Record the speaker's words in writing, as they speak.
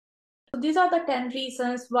these are the 10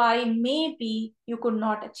 reasons why maybe you could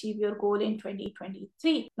not achieve your goal in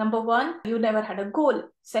 2023. Number one, you never had a goal.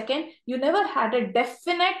 Second, you never had a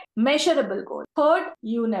definite, measurable goal. Third,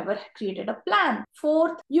 you never created a plan.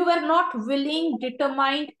 Fourth, you were not willing,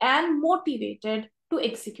 determined, and motivated to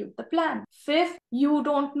execute the plan. Fifth, you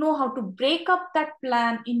don't know how to break up that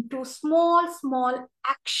plan into small,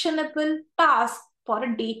 actionable tasks for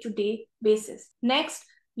a day-to-day basis. Next,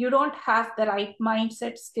 you don't have the right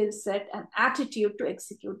mindset, skill set, and attitude to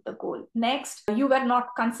execute the goal. Next, you were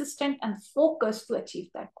not consistent and focused to achieve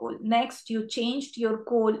that goal. Next, you changed your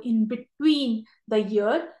goal in between the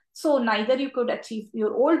year, so neither you could achieve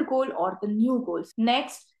your old goal or the new goals.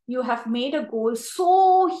 Next, you have made a goal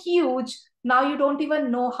so huge, now you don't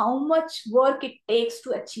even know how much work it takes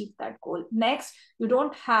to achieve that goal. Next, you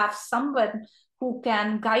don't have someone who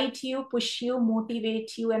can guide you, push you,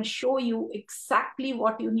 motivate you, and show you exactly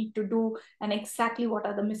what you need to do and exactly what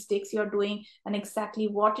are the mistakes you're doing and exactly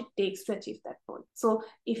what it takes to achieve that goal. So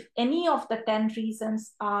if any of the 10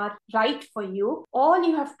 reasons are right for you, all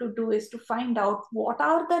you have to do is to find out what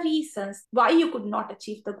are the reasons why you could not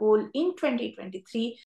achieve the goal in 2023